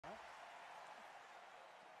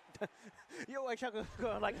Yo, like Chuck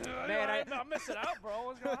going like, man, I'm missing out, bro.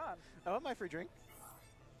 What's going on? I want my free drink.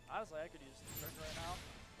 Honestly, I could use a drink right now.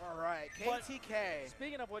 All right, KTK. But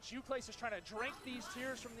speaking of which, Euclase is trying to drink these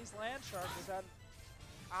tears from these land sharks. Is that?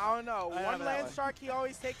 I don't know. I One know land one. shark he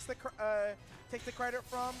always takes the credit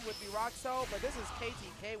from would be Roxo, but this is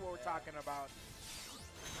KTK what we're talking about.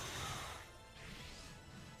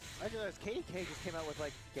 I just realized KTK just came out with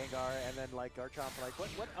like Gengar and then like Garchomp. Like,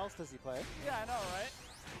 what else does he play? Yeah, I know, right?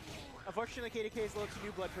 Unfortunately, KTK is a little too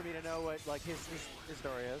new blood for me to know what like his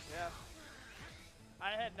story is. Yeah.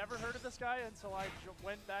 I had never heard of this guy until I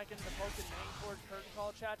went back into the Pokken main board curtain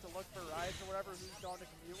call chat to look for rides or whatever who's going to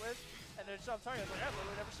commute with. And then I'm telling you, I was like, I've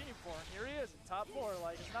literally never seen you before. And here he is in top 4,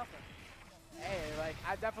 like it's nothing. Hey, like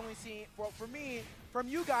I've definitely seen, well, for me, from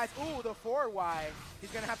you guys, ooh, the 4Y, he's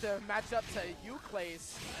going to have to match up to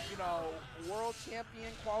Euclase, you know, world champion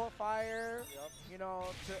qualifier, you know,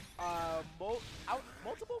 to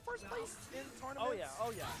multiple first place in tournaments. Oh, yeah,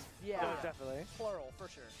 oh, yeah. Yeah. Oh, definitely. Plural, for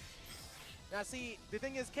sure. Now, see, the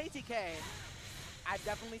thing is, KTK, I've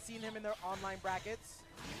definitely seen him in their online brackets,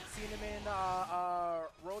 seen him in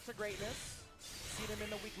Road to Greatness, seen him in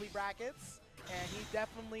the weekly brackets, and he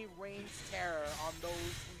definitely reigns terror on those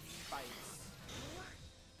who he fights.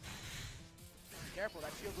 Careful,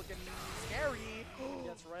 that shield's looking scary.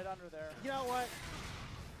 Gets right under there. You know what?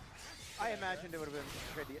 I imagined it would have been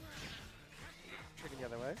tricking the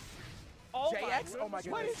other way. Oh JX? Oh my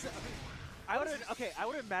What goodness. is I would have I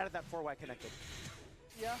would have been mad at that 4Y connected.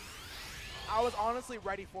 Yeah. I was honestly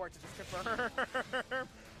ready for it to just confirm.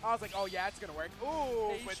 I was like, oh yeah, it's gonna work.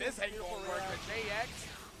 Ooh, but this ain't gonna work. The JX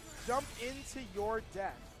jump into your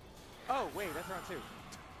death. Oh wait, that's round 2.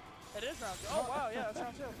 It is round 2. Oh wow, yeah, that's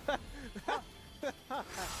round 2.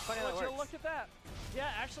 Funny how that Would you works. look at that? Yeah,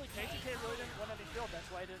 actually, KTK really didn't win any field. That's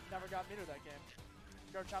why he never got meter that game.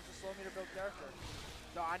 Garchomp's a slow meter build character.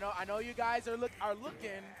 So I know you guys are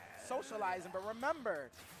looking, socializing, but remember,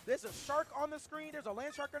 there's a shark on the screen, there's a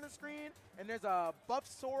land shark on the screen, and there's a buff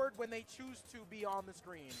sword when they choose to be on the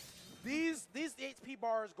screen. These HP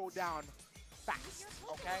bars go down fast,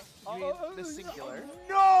 okay? You mean the singular?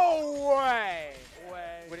 No way!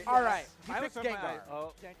 Way. All right, he I picks was Gengar.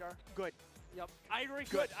 Oh, Gengar. good. Yep. I agree.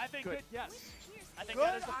 Good. I think Good. good. Yes. I think Good?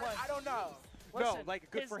 that is the play. I don't know. Listen, no,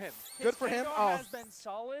 like good for him. Good for him? Gengar Oh. has been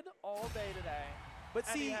solid all day today. But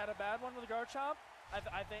And see, he had a bad one with Garchomp. I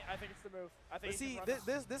think it's the move. I think but he see, can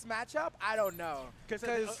run this matchup, I don't know. Because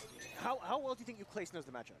how well do you think Euclase knows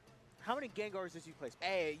the matchup? How many Gengars does Euclase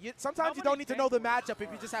play? Hey, sometimes you don't need to know the matchup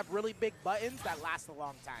if you just have really big buttons that last a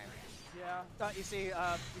long time. Yeah. You see,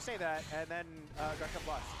 you say that, and then Garchomp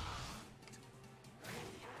lost.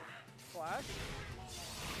 Flash.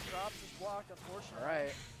 Drops his block, unfortunately. All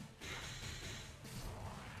right.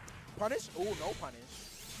 Punish? Oh, no punish.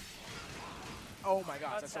 Oh my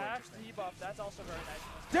gosh, that's so Attack, interesting. debuff. That's also very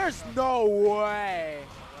nice. There's no way.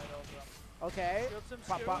 Right over him. Okay. Give some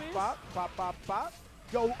Pop, pop, Scoobies. pop, pop, pop, pop.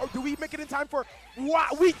 Yo, do we make it in time for? Wow,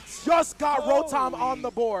 we just got Rotom on the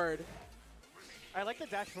board. I like the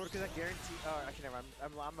dash forward because that guarantees. Oh, actually, never.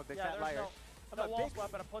 I'm a big Yeah, fat there's liar. no I'm a wall big.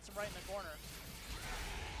 weapon. It puts him right in the corner.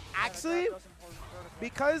 Actually, And it doesn't force vertical.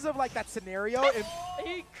 because of like that scenario,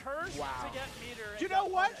 He cursed Wow. to get meter. and You know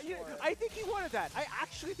got what? punished for it. I think he wanted that. I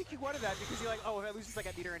actually think he wanted that because he's like, oh, if I lose this, I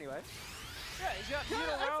get meter anyway. Yeah, he's got Yeah,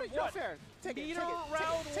 meter round that's one. fair. Take it. Meter Take it.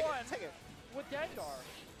 round Take it. one Take it. with Gengar.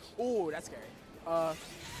 oh, that's scary. I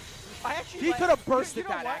actually. He like- could have you bursted know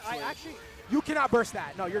that, what? actually. I actually. You cannot burst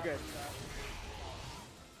that. No, you're good.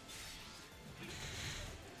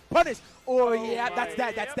 Punish. Oh, yeah, that's my.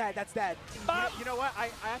 dead. That's Yep. dead. That's dead. You know what? I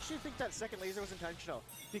actually think that second laser was intentional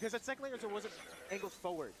because that second laser wasn't angled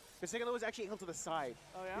forward. The second laser was actually angled to the side.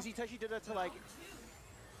 Oh, yeah? Because he touchy did that to like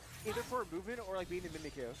either for a movement or like being the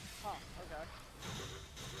Mimikyu. Huh, okay.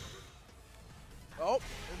 Oh,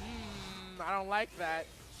 I don't like that.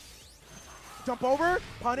 Jump over,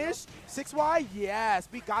 punish, 6Y, yes,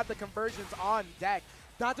 we got the conversions on deck.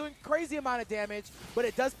 Not doing crazy amount of damage, but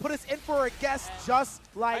it does put us in for a guess just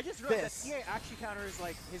I like just realized that this. CA actually counters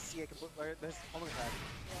like his CA or his homing attack.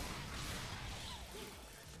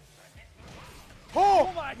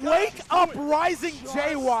 Oh, my gosh, wake just up, do it. rising Just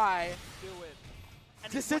JY. Do it.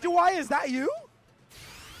 And Decidueye, is that you?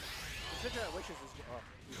 Decidueye wishes is. Oh,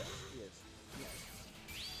 he does. He is.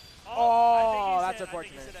 Oh, I that's think he's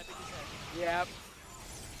unfortunate. hit, I think he's hit. Yep.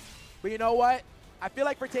 But you know what? I feel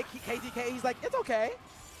like for KTK, he's like, it's okay.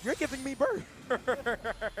 You're giving me burst.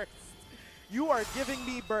 You are giving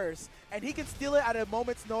me burst. And he can steal it at a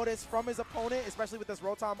moment's notice from his opponent, especially with this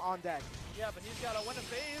Rotom on deck. Yeah, but he's got to win a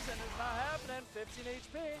phase, and it's not happening. 15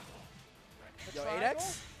 HP. The Yo, triangle.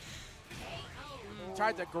 8X?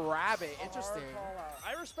 tried to grab it. Interesting. Hard call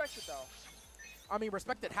out. I respect it though. I mean,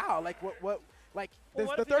 respected how? Like what? Like Well,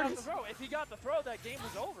 what the if he got third. the throw? If he got the throw, that game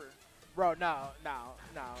was over. Bro, no.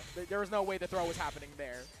 There was no way the throw was happening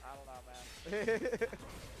there. I don't know, man.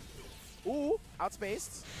 Ooh,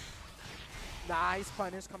 outspaced. Nice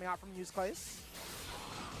punish coming out from Euclase.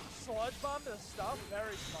 Sludge bomb to stuff,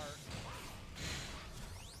 very smart.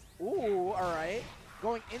 Ooh, all right.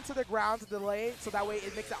 Going into the ground to delay, so that way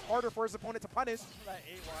it makes it harder for his opponent to punish. That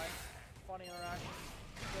 8Y. Funny interaction.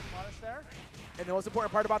 Good punish there. And the most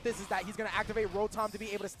important part about this is that he's going to activate Rotom to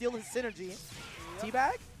be able to steal his synergy. Yep.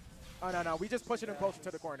 Teabag? Oh, no. We just pushing him closer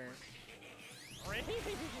to the corner.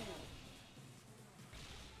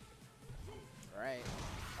 Right.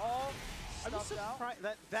 Oh, I'm just stuffed out. surprised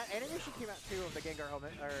that animation came out too of the Gengar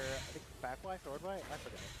helmet, or I think back Y, forward Y, I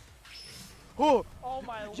forget. Oh, Oh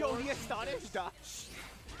my lord. Yo, he astonished dodge.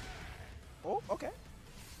 oh, okay.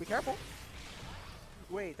 Be careful.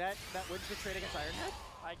 Wait, that wins the trade against Ironhead?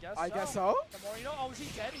 I guess so. The more you know. Oh, is he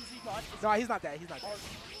dead? Is he gone? No, he's not dead. He's not Oh, dead.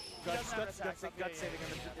 he doesn't have attack buff. Gut saving him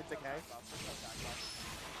into K.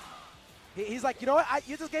 He's like, you know what?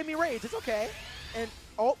 You just gave me rage. It's okay. And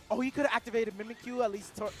oh, he could have activated Mimikyu, at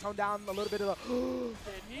least tone down a little bit of the Did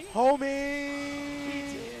he? homie. He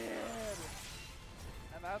did.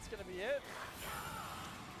 And that's gonna be it.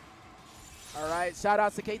 All right, shout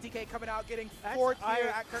outs to KTK coming out, getting fourth here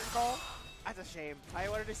at Curtain Call. That's a shame. I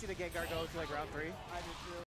wanted to see the Gengar go to like round 3. I did too.